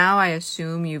I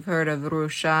assume you've heard of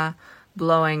Russia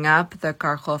blowing up the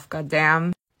Kakhovka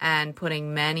Dam and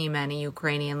putting many, many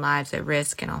Ukrainian lives at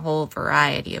risk in a whole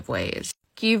variety of ways.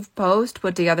 Kyiv Post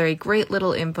put together a great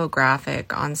little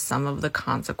infographic on some of the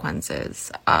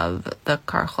consequences of the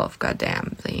Kakhovka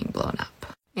Dam being blown up.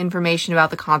 Information about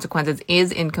the consequences is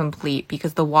incomplete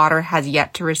because the water has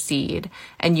yet to recede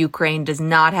and Ukraine does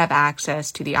not have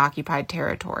access to the occupied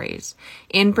territories.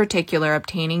 In particular,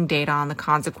 obtaining data on the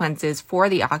consequences for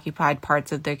the occupied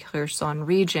parts of the Kherson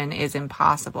region is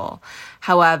impossible.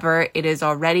 However, it is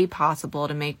already possible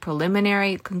to make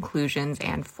preliminary conclusions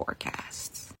and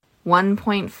forecasts.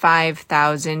 1.5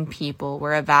 thousand people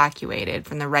were evacuated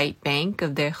from the right bank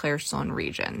of the Kherson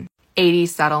region. 80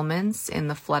 settlements in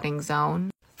the flooding zone.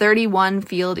 31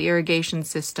 field irrigation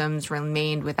systems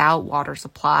remained without water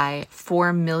supply.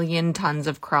 4 million tons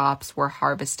of crops were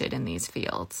harvested in these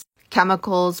fields.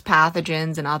 Chemicals,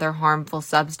 pathogens, and other harmful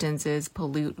substances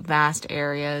pollute vast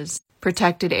areas.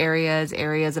 Protected areas,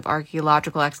 areas of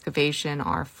archaeological excavation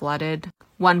are flooded.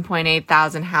 1.8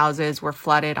 thousand houses were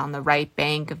flooded on the right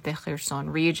bank of the Kherson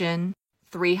region.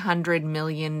 $300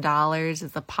 million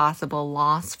is the possible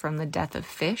loss from the death of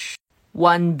fish.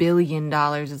 $1 billion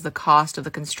is the cost of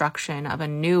the construction of a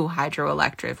new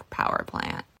hydroelectric power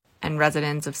plant, and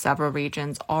residents of several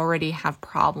regions already have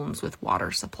problems with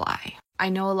water supply. I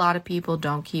know a lot of people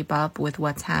don't keep up with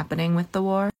what's happening with the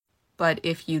war, but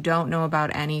if you don't know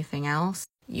about anything else,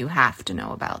 you have to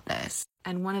know about this.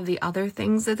 And one of the other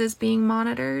things that is being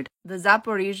monitored, the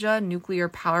Zaporizhzhia nuclear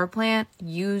power plant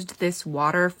used this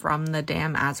water from the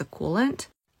dam as a coolant.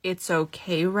 It's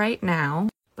okay right now,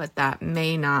 but that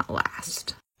may not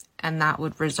last. And that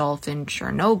would result in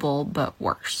Chernobyl, but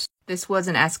worse. This was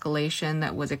an escalation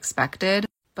that was expected,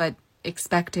 but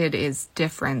expected is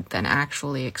different than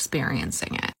actually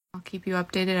experiencing it. I'll keep you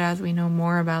updated as we know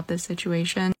more about this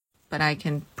situation, but I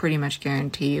can pretty much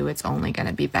guarantee you it's only going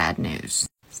to be bad news.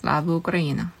 Slava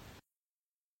Ukraina.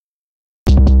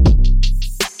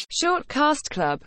 Shortcast Club